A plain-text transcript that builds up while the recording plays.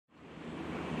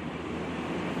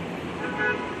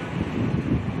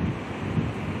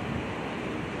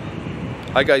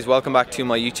Hi guys, welcome back to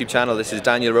my YouTube channel. This is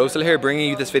Daniel Rosal here,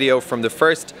 bringing you this video from the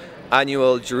first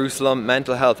annual Jerusalem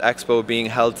Mental Health Expo being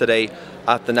held today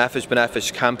at the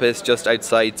Nefesh campus just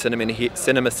outside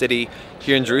Cinema City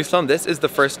here in Jerusalem. This is the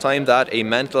first time that a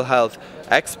mental health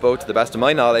expo, to the best of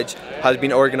my knowledge, has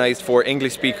been organised for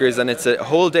English speakers, and it's a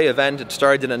whole day event. It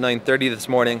started at 9:30 this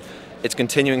morning. It's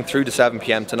continuing through to 7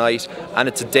 p.m. tonight, and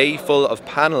it's a day full of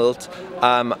panels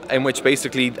in which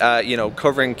basically,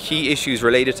 covering key issues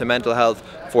related to mental health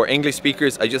for English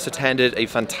speakers. I just attended a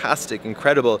fantastic,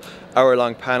 incredible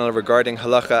hour-long panel regarding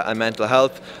halachic and mental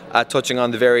health, touching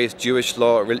on the various Jewish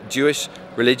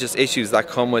religious issues that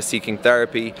come with seeking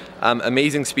therapy.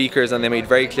 Amazing speakers, and they made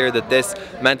very clear that this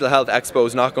mental health expo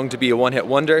is not going to be a one-hit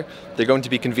wonder. They're going to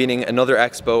be convening another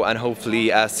expo, and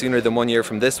hopefully sooner than 1 year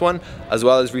from this one, as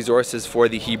well as resources for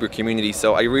the Hebrew community.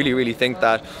 So I really think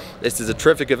that this is a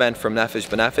terrific event from Nefesh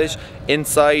B'Nefesh.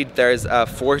 Inside there's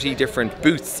 40 different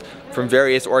booths from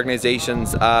various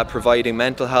organisations providing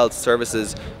mental health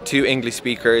services to English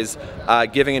speakers,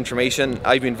 giving information.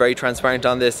 I've been very transparent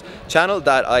on this channel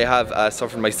that I have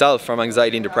suffered myself from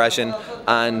anxiety and depression,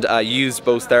 and used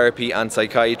both therapy and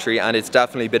psychiatry, and it's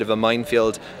definitely a bit of a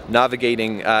minefield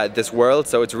navigating this world.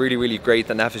 So it's really great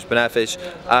that Nefesh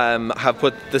B'Nefesh have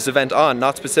put this event on,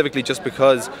 not specifically just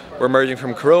because we're emerging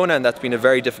from Corona and that's been a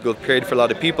very difficult period for a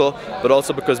lot of people, but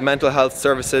also because mental health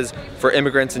services for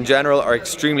immigrants in general are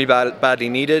extremely badly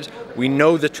needed. We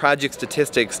know the tragic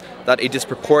statistics that a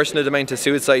disproportionate amount of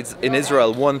suicides in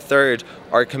Israel, 1/3,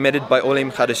 are committed by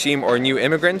olim, hadashim, or new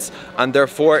immigrants, and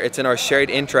therefore it's in our shared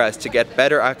interest to get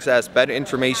better access, better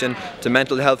information to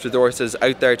mental health resources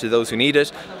out there to those who need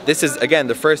it. This is, again,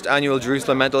 the first annual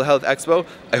Jerusalem Mental Health Expo.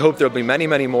 I hope there'll be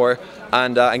many more,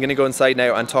 and I'm going to go inside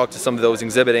now and talk to some of those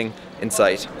exhibiting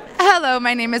inside. Hello,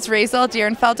 my name is Rachel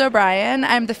Dierenfeld O'Brien.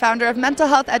 I'm the founder of Mental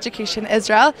Health Education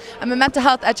Israel. I'm a mental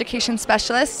health education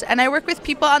specialist, and I work with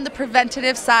people on the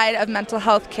preventative side of mental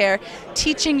health care,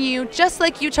 teaching you, just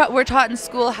like were taught in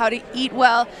school, how to eat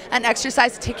well and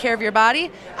exercise to take care of your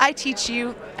body. I teach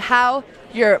you how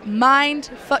your mind,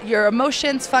 your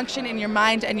emotions function in your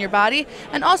mind and your body,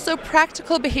 and also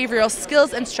practical behavioral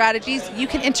skills and strategies you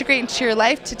can integrate into your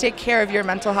life to take care of your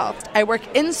mental health. I work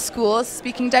in schools,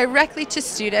 speaking directly to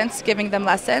students, giving them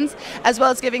lessons, as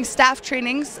well as giving staff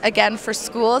trainings, again, for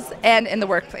schools and in the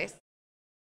workplace.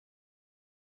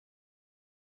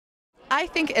 I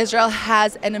think Israel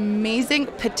has an amazing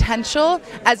potential.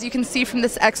 As you can see from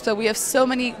this expo, we have so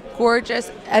many gorgeous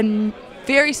and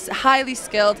very highly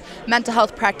skilled mental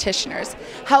health practitioners.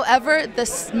 However,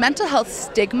 this mental health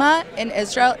stigma in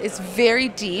Israel is very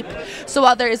deep. So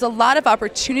while there is a lot of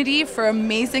opportunity for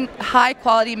amazing high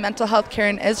quality mental health care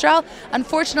in Israel,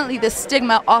 unfortunately this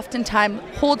stigma oftentimes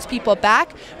holds people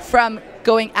back from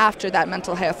going after that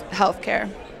mental health care.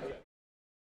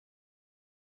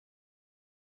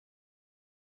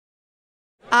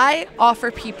 I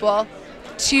offer people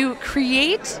to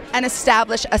create and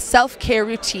establish a self-care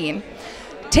routine.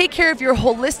 Take care of your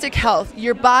holistic health,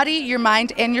 your body, your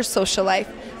mind, and your social life.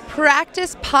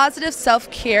 Practice positive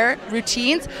self-care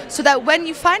routines so that when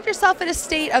you find yourself in a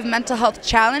state of mental health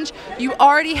challenge, you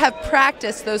already have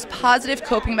practiced those positive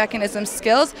coping mechanism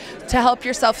skills to help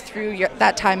yourself through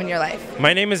that time in your life.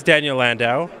 My name is Daniel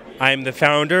Landau. I am the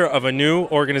founder of a new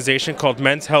organization called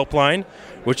Men's Helpline,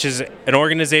 which is an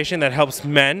organization that helps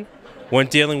men when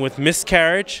dealing with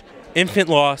miscarriage, infant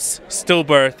loss,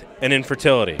 stillbirth, and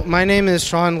infertility. My name is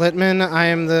Sean Littman. I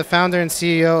am the founder and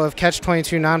CEO of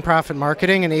Catch-22 Nonprofit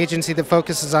Marketing, an agency that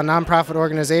focuses on nonprofit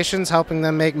organizations, helping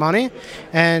them make money.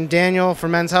 And Daniel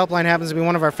from Men's Helpline happens to be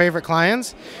one of our favorite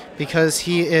clients because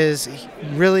he is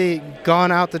really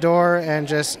gone out the door and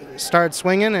just started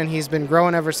swinging, and he's been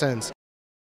growing ever since.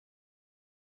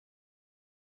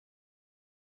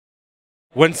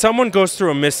 When someone goes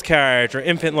through a miscarriage or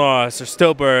infant loss or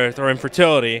stillbirth or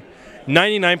infertility,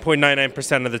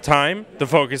 99.99% of the time, the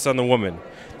focus is on the woman.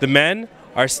 The men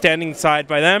are standing side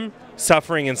by them,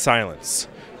 suffering in silence.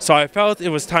 So I felt it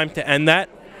was time to end that,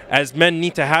 as men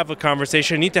need to have a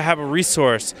conversation, need to have a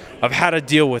resource of how to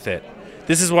deal with it.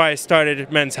 This is why I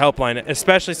started Men's Helpline,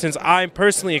 especially since I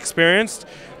personally experienced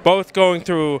both going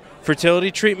through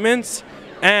fertility treatments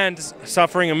and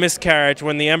suffering a miscarriage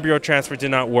when the embryo transfer did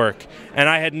not work. And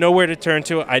I had nowhere to turn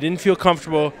to. I didn't feel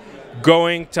comfortable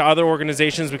going to other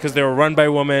organizations because they were run by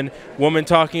women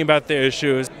talking about their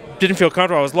issues. Didn't feel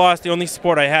comfortable. I was lost. The only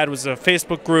support I had was a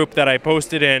Facebook group that I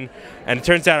posted in, and it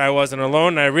turns out I wasn't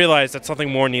alone, and I realized that something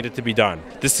more needed to be done.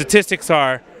 The statistics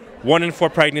are 1 in 4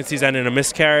 pregnancies end in a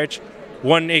miscarriage,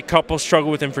 1 in 8 couples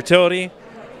struggle with infertility,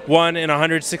 1 in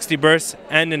 160 births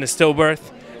end in a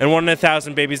stillbirth, and 1 in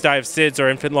 1,000 babies die of SIDS or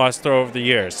infant loss over the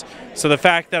years. So the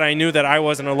fact that I knew that I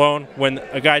wasn't alone when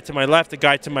a guy to my left, a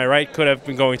guy to my right could have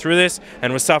been going through this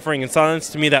and was suffering in silence,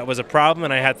 to me that was a problem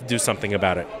and I had to do something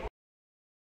about it.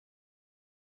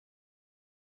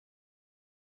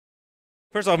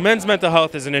 First of all, men's mental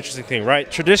health is an interesting thing,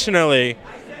 right? Traditionally,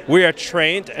 we are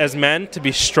trained as men to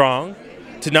be strong,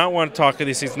 to not want to talk about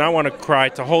these things, not want to cry,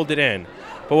 to hold it in.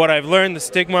 But what I've learned, the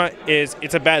stigma is,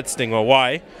 it's a bad stigma.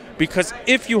 Why? Because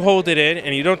if you hold it in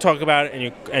and you don't talk about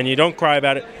it and you don't cry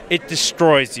about it, it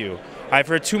destroys you. I've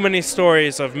heard too many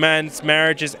stories of men's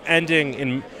marriages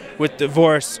ending with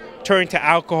divorce, turning to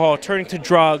alcohol, turning to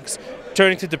drugs,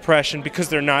 turning to depression because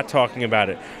they're not talking about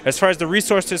it. As far as the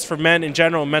resources for men in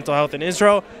general, mental health in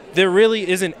Israel, there really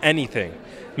isn't anything.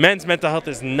 Men's mental health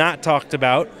is not talked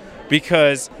about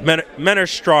because men are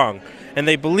strong and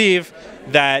they believe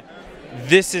that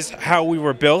this is how we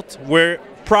were built. We're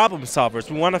problem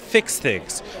solvers. We want to fix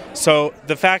things. So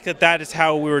the fact that that is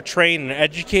how we were trained and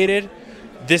educated,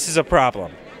 this is a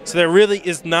problem. So there really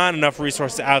is not enough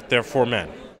resources out there for men.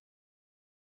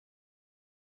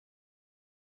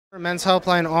 Men's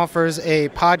Helpline offers a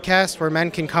podcast where men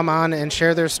can come on and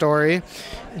share their story.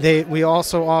 We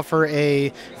also offer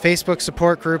a Facebook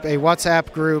support group, a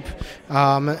WhatsApp group,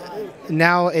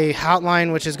 now a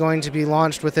hotline which is going to be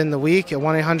launched within the week, a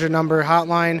 1-800 number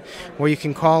hotline where you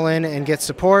can call in and get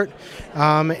support,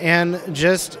 and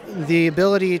just the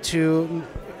ability to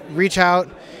reach out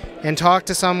and talk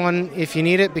to someone if you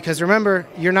need it, because remember,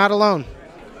 you're not alone.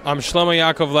 I'm Shlomo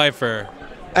Yaakov Leifer.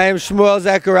 I am Shmuel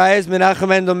Zacharias, Menachem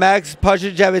Mendel Max,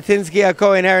 Pasha Jabotinsky,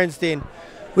 Ako, and Aaronstein.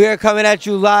 We are coming at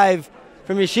you live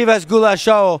from Yeshivas Gula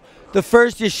Shaul, the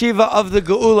first yeshiva of the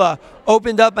Geula,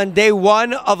 opened up on day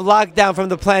 1 of lockdown from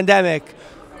the pandemic.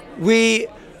 We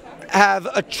have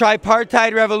a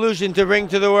tripartite revolution to bring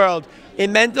to the world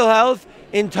in mental health,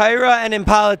 in Torah, and in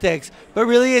politics. But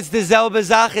really it's the Zel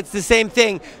Bazach, it's the same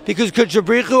thing, because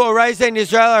Kuchabrichu, Oraisa, and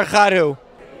Yisrael are Chadu.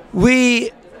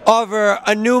 We offer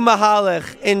a new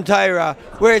mahalach in Torah,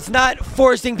 where it's not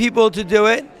forcing people to do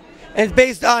it, and it's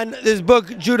based on this book,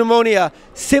 Judamonia.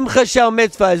 Simcha Shel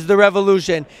Mitzvah is the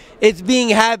revolution. It's being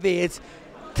happy. It's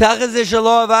Simcha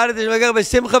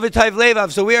v'Tayv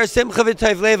Levav. So we are Simcha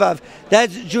v'Tayv Levav.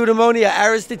 That's Judamonia,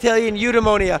 Aristotelian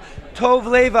eudaimonia. Tov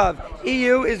Levav,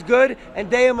 EU is good, and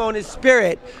Deimon is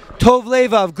spirit. Tov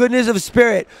Levav, goodness of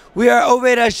spirit. We are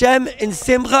Oved Hashem in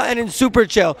Simcha and in Super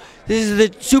Chill. This is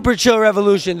the Super Chill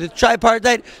revolution, the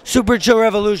tripartite Super Chill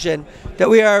revolution that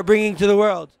we are bringing to the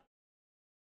world.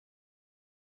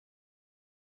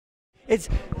 It's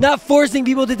not forcing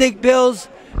people to take pills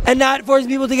and not forcing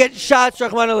people to get shots,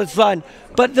 Rachmana litzlan.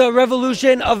 But the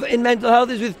revolution in mental health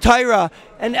is with Torah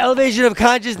and elevation of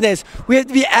consciousness. We have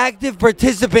to be active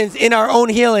participants in our own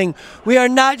healing. We are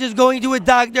not just going to a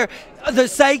doctor. The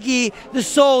psyche, the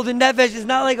soul, the nefesh is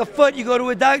not like a foot. You go to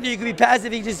a doctor, you can be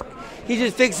passive, he just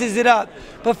fixes it up.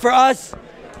 But for us,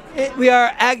 we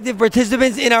are active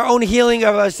participants in our own healing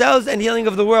of ourselves and healing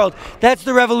of the world. That's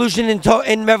the revolution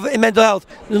in mental health.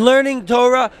 Learning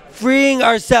Torah, freeing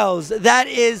ourselves. That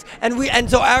is, and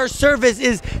so our service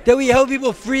is that we help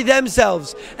people free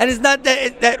themselves. And it's not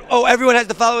that everyone has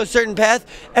to follow a certain path.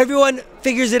 Everyone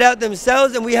figures it out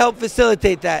themselves, and we help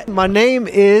facilitate that. My name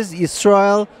is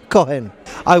Yisrael Cohen.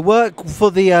 I work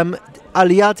for the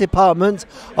Aliyah department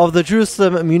of the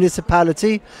Jerusalem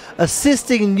Municipality,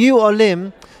 assisting new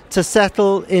olim to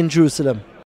settle in Jerusalem.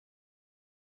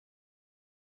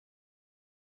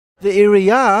 The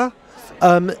Iriyah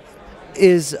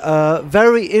is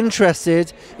very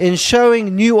interested in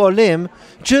showing new olim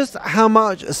just how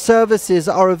much services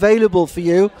are available for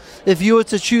you if you were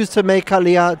to choose to make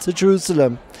Aliyah to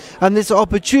Jerusalem. And this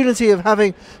opportunity of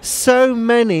having so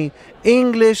many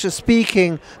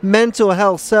English-speaking mental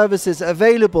health services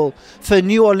available for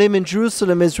new olim in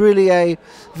Jerusalem is really a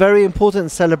very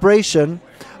important celebration,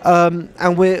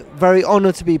 and we're very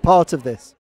honored to be part of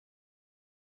this.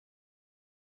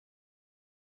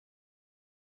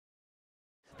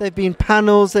 There have been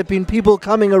panels, there have been people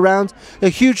coming around, a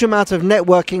huge amount of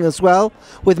networking as well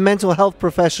with mental health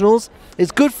professionals.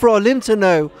 It's good for olim to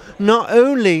know, not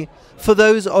only for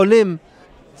those olim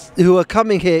who are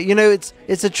coming here. You know,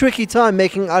 it's a tricky time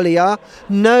making aliyah.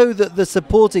 Know that the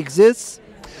support exists,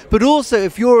 but also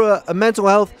if you're a mental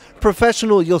health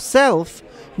professional yourself,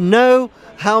 know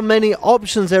how many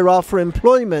options there are for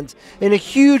employment in a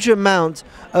huge amount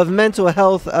of mental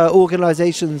health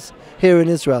organizations here in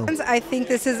Israel. I think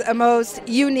this is a most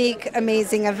unique,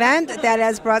 amazing event that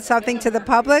has brought something to the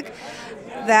public.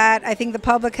 that I think the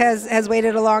public has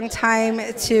waited a long time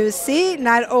to see.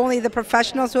 Not only the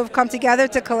professionals who have come together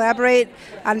to collaborate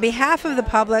on behalf of the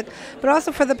public, but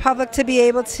also for the public to be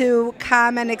able to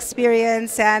come and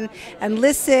experience and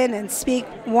listen and speak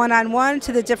one-on-one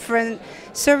to the different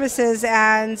services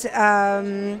and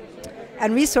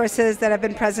resources that have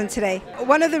been present today.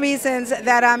 One of the reasons that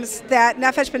that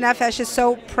Nefesh B'Nefesh is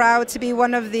so proud to be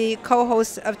one of the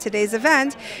co-hosts of today's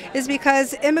event is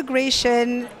because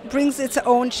immigration brings its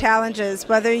own challenges.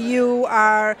 Whether you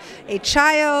are a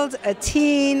child, a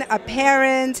teen, a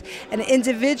parent, an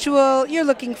individual, you're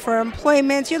looking for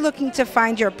employment, you're looking to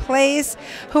find your place,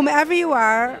 whomever you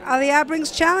are, Aliyah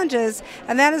brings challenges,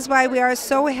 and that is why we are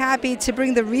so happy to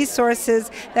bring the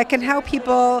resources that can help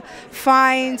people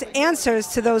find answers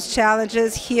to those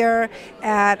challenges here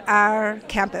at our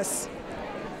campus.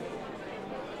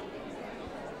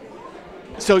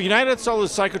 So United Hatzalah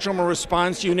Psychotrauma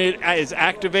Response Unit is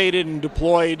activated and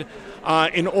deployed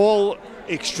in all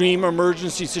extreme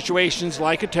emergency situations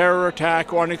like a terror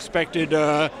attack or unexpected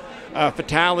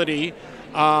fatality.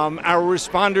 Our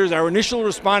responders, our initial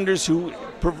responders who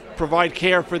provide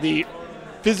care for the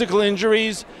physical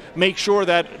injuries, make sure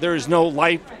that there is no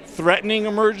life-threatening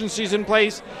emergencies in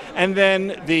place, and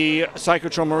then the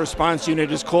psychotrauma response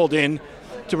unit is called in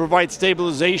to provide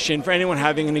stabilization for anyone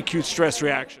having an acute stress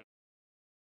reaction.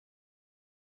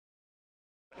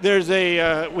 There's a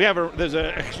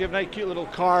actually a nice cute little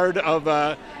card of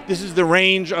this is the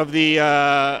range of the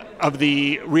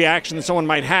reaction that someone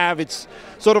might have. It's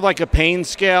sort of like a pain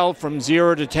scale from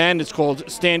 0 to 10. It's called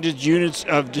standard units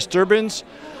of disturbance.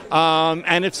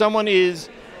 And if someone is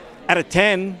at a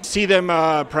 10, see them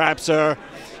perhaps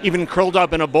even curled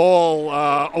up in a ball,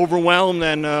 overwhelmed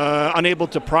and unable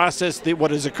to process what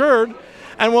has occurred.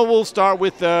 And we'll start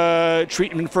with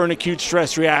treatment for an acute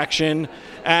stress reaction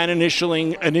and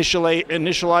initializing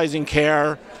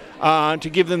care to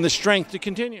give them the strength to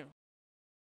continue.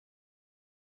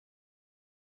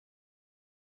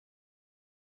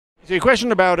 So your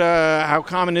question about how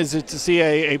common is it to see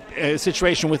a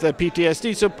situation with a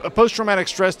PTSD. So a post-traumatic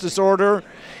stress disorder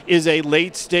is a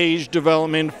late-stage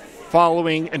development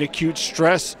following an acute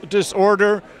stress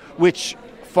disorder, which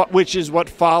is what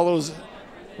follows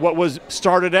what was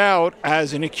started out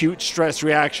as an acute stress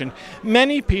reaction.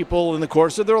 Many people in the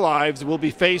course of their lives will be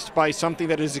faced by something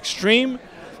that is extreme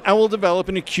and will develop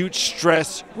an acute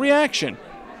stress reaction,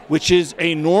 which is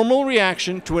a normal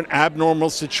reaction to an abnormal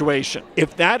situation.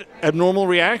 If that abnormal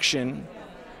reaction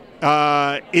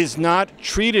is not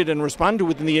treated and responded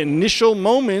with in the initial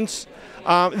moments,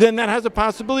 then that has a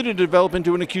possibility to develop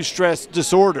into an acute stress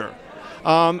disorder.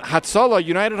 Hatzalah,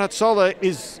 United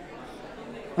Hatzalah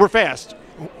we're fast.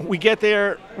 We get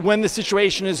there when the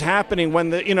situation is happening,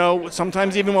 when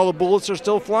sometimes even while the bullets are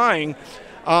still flying.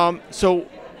 So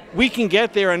we can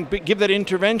get there and give that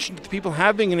intervention to the people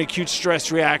having an acute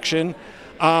stress reaction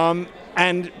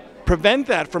and prevent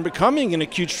that from becoming an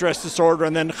acute stress disorder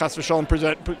and then chas v'shalom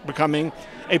becoming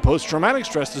a post-traumatic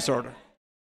stress disorder.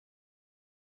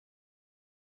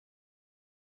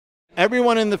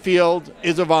 Everyone in the field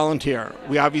is a volunteer.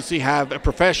 We obviously have a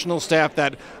professional staff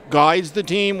that guides the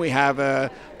team. We have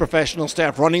a professional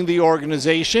staff running the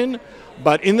organization.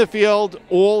 But in the field,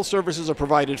 all services are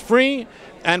provided free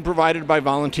and provided by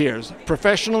volunteers.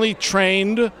 Professionally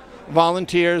trained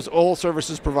volunteers, all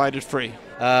services provided free.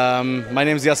 My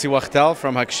name is Yossi Wachtel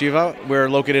from Hakshiva. We're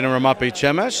located in Ramat Beit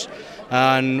Shemesh,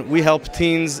 and we help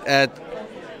teens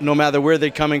no matter where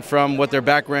they're coming from, what their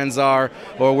backgrounds are,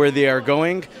 or where they are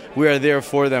going. We are there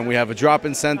for them. We have a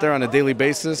drop-in center on a daily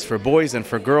basis for boys and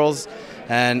for girls,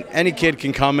 and any kid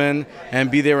can come in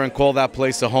and be there and call that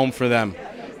place a home for them.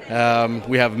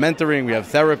 We have mentoring, we have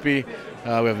therapy, we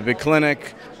have a big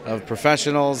clinic of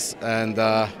professionals, and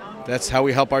that's how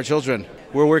we help our children.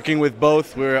 We're working with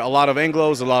both. We're a lot of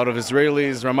Anglos, a lot of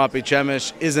Israelis. Ramat Beit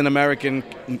Shemesh is an American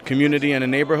community and a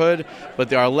neighborhood, but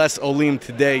there are less olim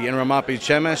today in Ramat Beit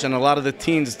Shemesh, and a lot of the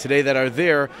teens today that are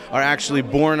there are actually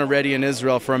born already in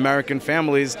Israel for American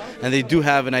families, and they do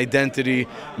have an identity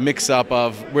mix-up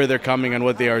of where they're coming and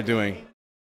what they are doing.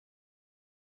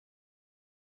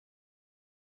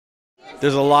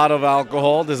 There's a lot of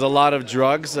alcohol, there's a lot of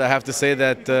drugs. I have to say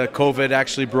that COVID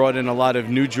actually brought in a lot of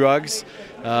new drugs.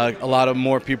 A lot of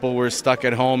more people were stuck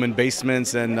at home in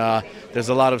basements, and there's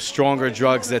a lot of stronger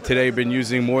drugs that today have been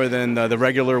using more than the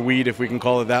regular weed, if we can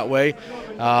call it that way.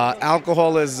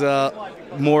 Alcohol is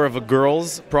more of a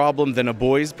girl's problem than a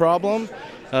boy's problem.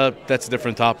 That's a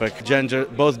different topic.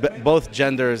 Both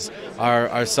genders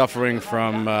are suffering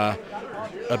from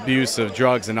abuse of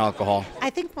drugs and alcohol. I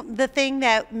think the thing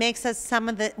that makes us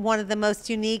one of the most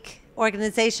unique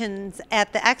organizations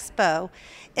at the Expo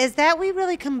is that we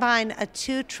really combine a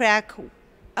two-track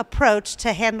approach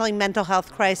to handling mental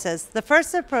health crisis. The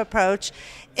first approach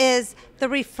is the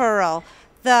referral,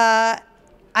 the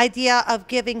idea of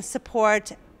giving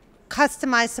support,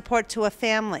 customized support to a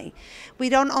family. We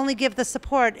don't only give the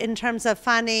support in terms of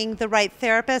finding the right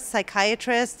therapist,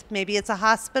 psychiatrist, maybe it's a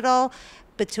hospital,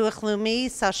 Bituach Leumi,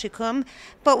 Sal Shikum,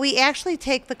 but we actually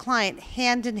take the client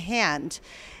hand in hand,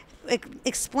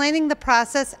 explaining the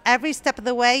process every step of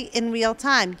the way in real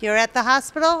time. You're at the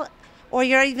hospital or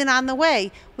you're even on the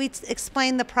way. We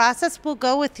explain the process. We'll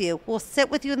go with you. We'll sit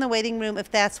with you in the waiting room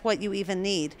if that's what you even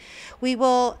need. We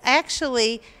will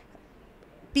actually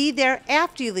be there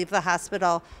after you leave the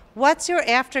hospital. What's your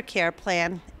aftercare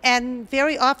plan? And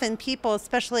very often people,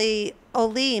 especially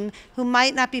olim, who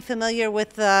might not be familiar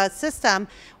with the system,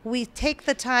 we take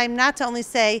the time not to only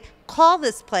say, call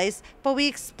this place, but we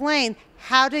explain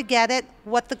how to get it,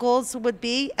 what the goals would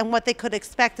be, and what they could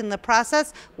expect in the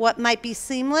process, what might be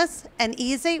seamless and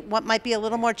easy, what might be a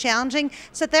little more challenging,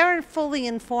 so they're fully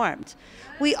informed.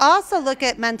 We also look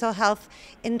at mental health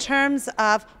in terms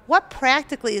of what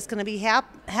practically is going to be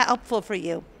helpful for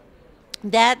you.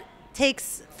 That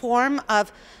takes form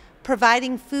of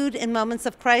providing food in moments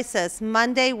of crisis,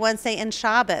 Monday, Wednesday, and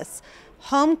Shabbos.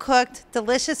 Home-cooked,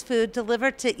 delicious food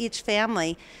delivered to each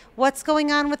family. What's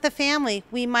going on with the family?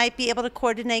 We might be able to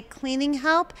coordinate cleaning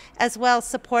help as well as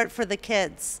support for the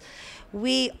kids.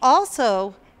 We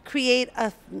also create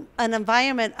an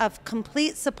environment of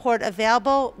complete support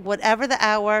available, whatever the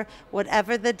hour,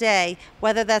 whatever the day,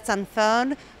 whether that's on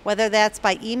phone, whether that's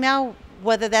by email,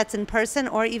 whether that's in person,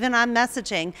 or even on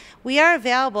messaging. We are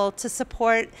available to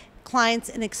support clients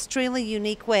in extremely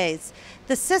unique ways.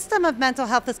 The system of mental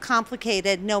health is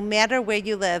complicated no matter where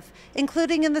you live,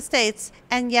 including in the States,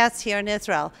 and yes, here in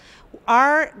Israel.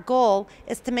 Our goal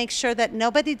is to make sure that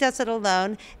nobody does it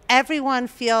alone. Everyone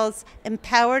feels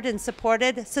empowered and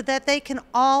supported so that they can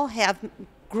all have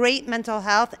great mental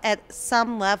health at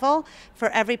some level for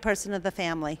every person of the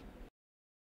family.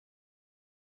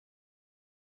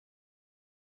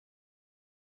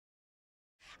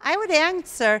 I would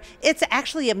answer, it's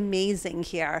actually amazing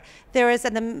here. There is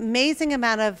an amazing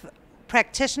amount of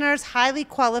practitioners, highly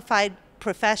qualified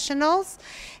professionals,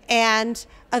 and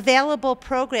available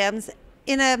programs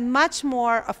in a much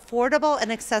more affordable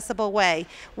and accessible way.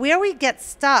 Where we get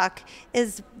stuck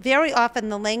is very often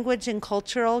the language and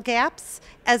cultural gaps,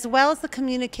 as well as the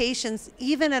communications,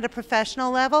 even at a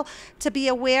professional level, to be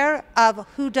aware of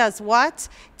who does what,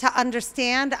 to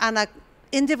understand on a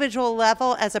individual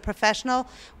level as a professional,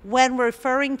 when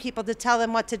referring people to tell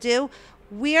them what to do,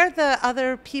 we're the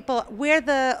other people, we're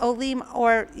the olim,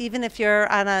 or even if you're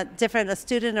on a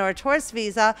student or a tourist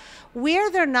visa,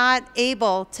 where they're not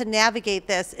able to navigate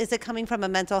this. Is it coming from a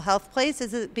mental health place?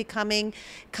 Is it coming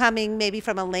maybe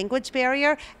from a language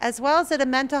barrier? As well as a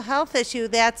mental health issue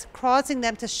that's causing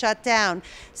them to shut down.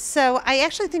 So I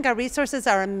actually think our resources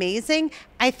are amazing.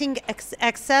 I think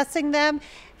accessing them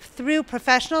through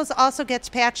professionals also gets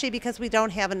patchy because we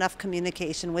don't have enough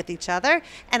communication with each other,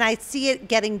 and I see it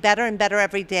getting better and better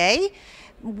every day.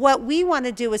 What we want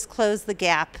to do is close the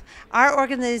gap. Our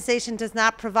organization does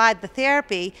not provide the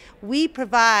therapy. We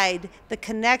provide the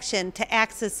connection to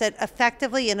access it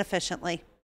effectively and efficiently.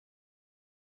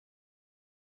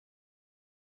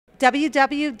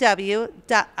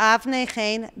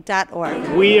 www.avneichen.org.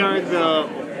 We are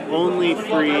the only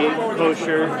free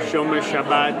kosher Shomer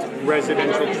Shabbat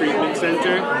residential treatment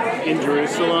center in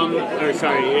Jerusalem,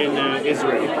 in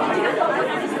Israel.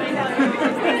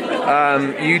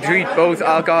 You treat both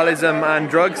alcoholism and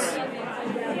drugs?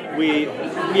 We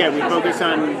focus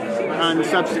on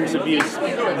substance abuse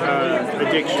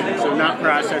addiction, so not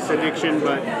process addiction,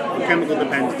 but chemical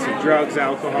dependency, drugs,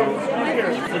 alcohol.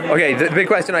 Okay, the big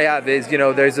question I have is,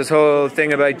 there's this whole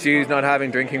thing about Jews not having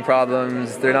drinking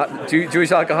problems. They're not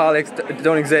Jewish alcoholics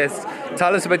don't exist.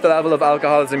 Tell us about the level of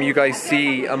alcoholism you guys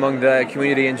see among the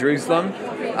community in Jerusalem,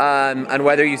 and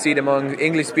whether you see it among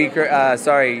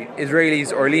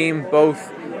Israelis or olim,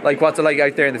 both. Like, what's it like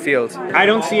out there in the field? I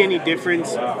don't see any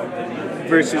difference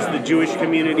versus the Jewish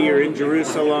community or in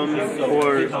Jerusalem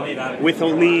or with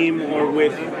olim or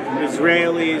with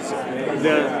Israelis.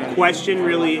 The question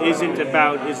really isn't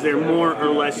about is there more or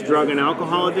less drug and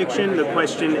alcohol addiction. The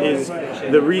question is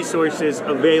the resources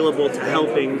available to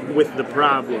helping with the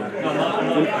problem.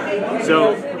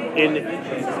 So in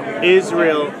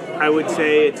Israel, I would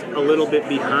say it's a little bit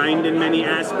behind in many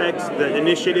aspects. The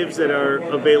initiatives that are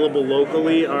available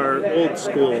locally are old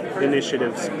school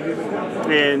initiatives.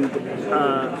 And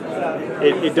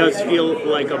it does feel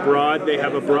like abroad. They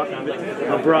have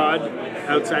abroad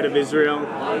outside of Israel.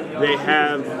 They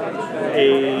have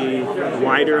a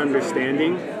wider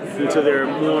understanding, and so there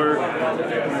are more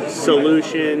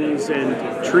solutions and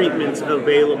treatments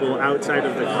available outside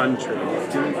of the country.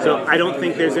 So I don't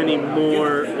think there's any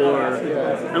more,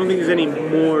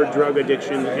 drug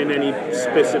addiction in any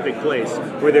specific place.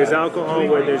 Where there's alcohol,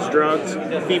 where there's drugs,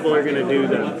 people are going to do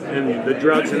them, and the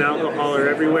drugs and alcohol are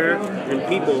everywhere, and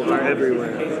people are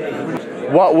everywhere.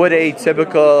 What would a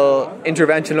typical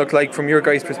intervention look like from your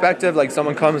guys' perspective? Like,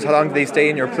 someone comes, how long do they stay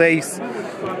in your place?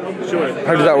 Sure.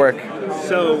 How does that work?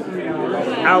 So,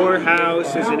 our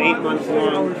house is an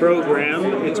 8-month-long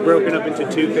program. It's broken up into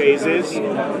 2 phases.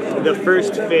 The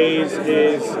first phase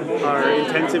is our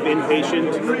intensive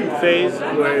inpatient phase,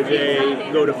 where they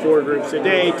go to 4 groups a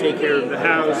day, take care of the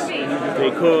house,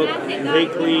 they cook, they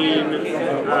clean,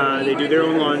 they do their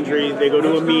own laundry, they go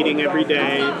to a meeting every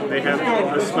day, they have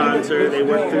a sponsor, they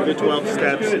work through the 12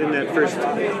 steps in that first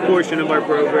portion of our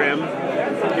program.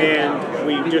 And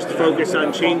we just focus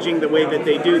on changing the way that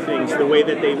they do things, the way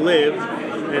that they live,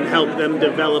 and help them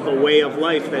develop a way of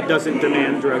life that doesn't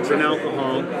demand drugs and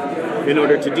alcohol in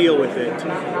order to deal with it.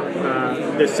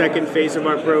 The second phase of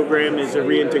our program is a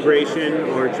reintegration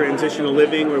or transitional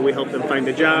living, where we help them find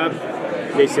a job.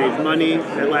 They save money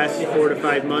that lasts 4 to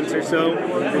 5 months or so,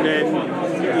 and then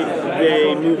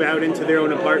they move out into their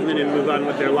own apartment and move on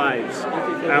with their lives.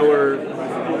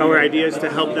 Our idea is to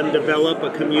help them develop a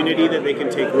community that they can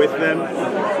take with them.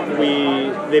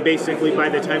 They basically, by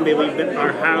the time they leave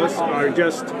our house, are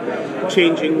just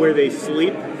changing where they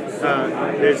sleep.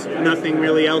 There's nothing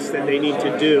really else that they need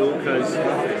to do, because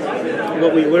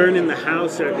what we learn in the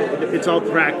house, it's all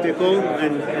practical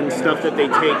and stuff that they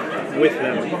take with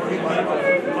them.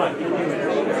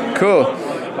 Cool.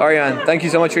 Ariane, thank you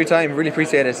so much for your time. Really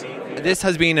appreciate it. This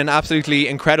has been an absolutely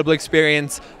incredible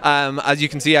experience. As you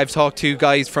can see, I've talked to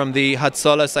guys from the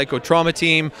Hatzalah psychotrauma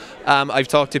team. I've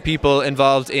talked to people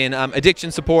involved in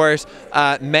addiction support,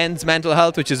 men's mental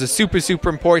health, which is a super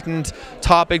important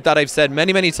topic that I've said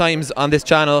many times on this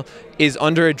channel is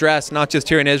under-addressed, not just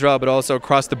here in Israel, but also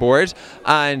across the board.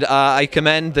 And I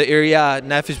commend the area,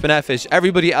 Nefesh B'Nefesh,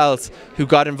 everybody else who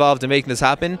got involved in making this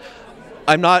happen.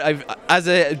 As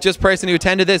a just person who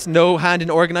attended this, no hand in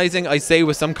organising, I say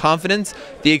with some confidence,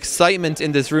 the excitement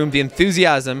in this room, the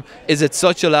enthusiasm is at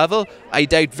such a level, I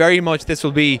doubt very much this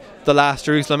will be the last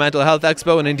Jerusalem Mental Health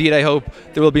Expo, and indeed I hope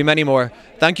there will be many more.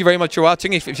 Thank you very much for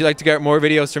watching. If you'd like to get more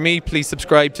videos from me, please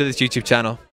subscribe to this YouTube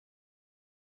channel.